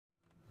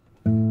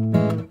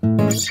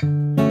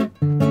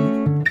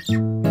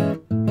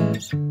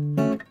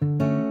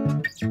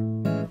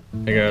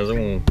Hey guys,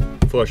 I'm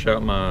gonna flush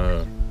out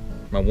my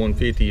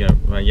 150,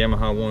 my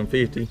Yamaha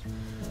 150.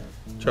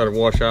 Try to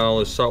wash all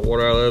this salt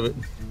water out of it.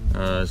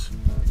 It's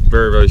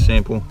very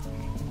simple.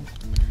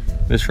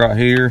 This right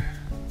here,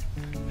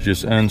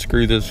 just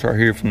unscrew this right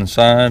here from the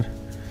side.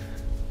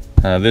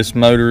 This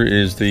motor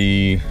is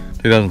the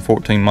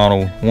 2014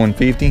 model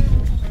 150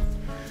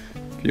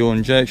 fuel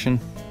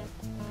injection,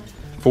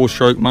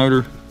 4-stroke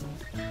motor.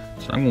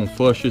 So I'm gonna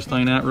flush this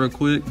thing out real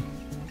quick,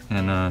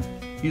 and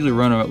usually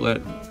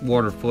let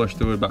water flush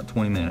through it about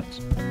 20 minutes.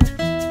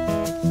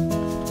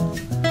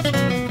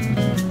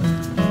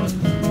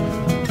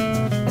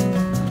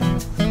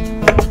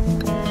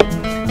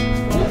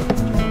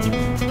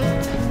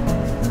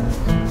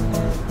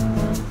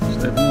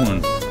 Step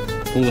 1,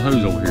 pull the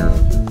hose over here.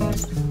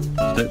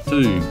 Step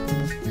 2,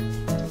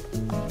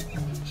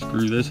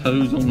 screw this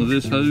hose onto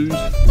this hose,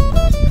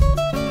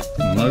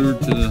 the motor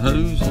to the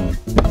hose, and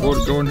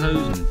water garden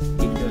hose, and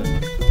good to go.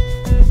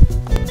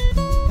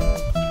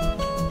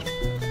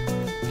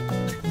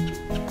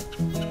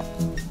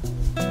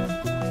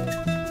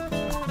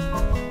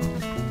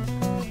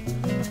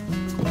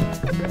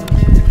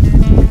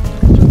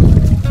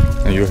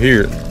 And you'll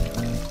hear it.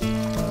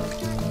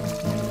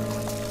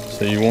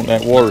 So you want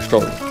that water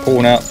start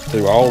pouring out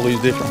through all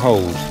these different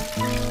holes.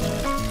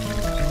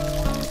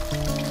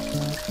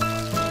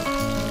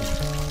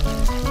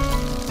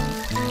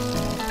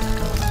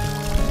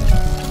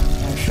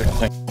 I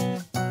think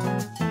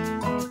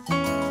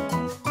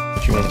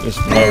you want this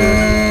motor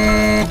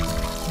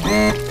a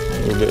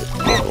little bit.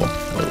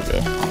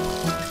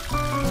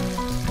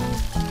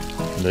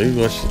 There we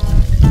go.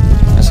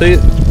 That's it.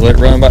 Let it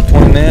run about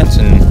 20 minutes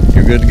and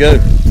you're good to go.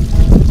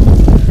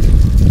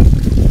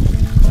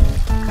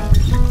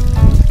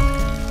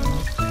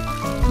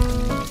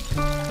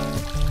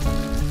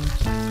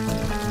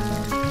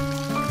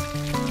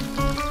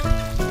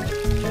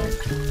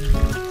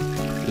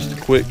 Just a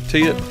quick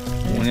tip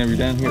whenever you're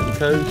down here at the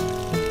coast.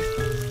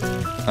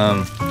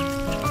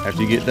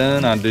 After you get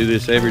done, I do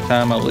this every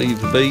time I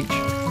leave the beach.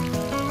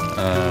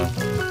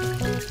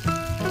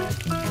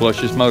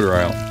 Flush this motor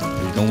out.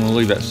 You don't want to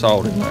leave that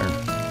salt in there.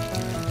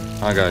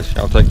 Alright guys,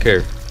 y'all take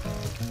care.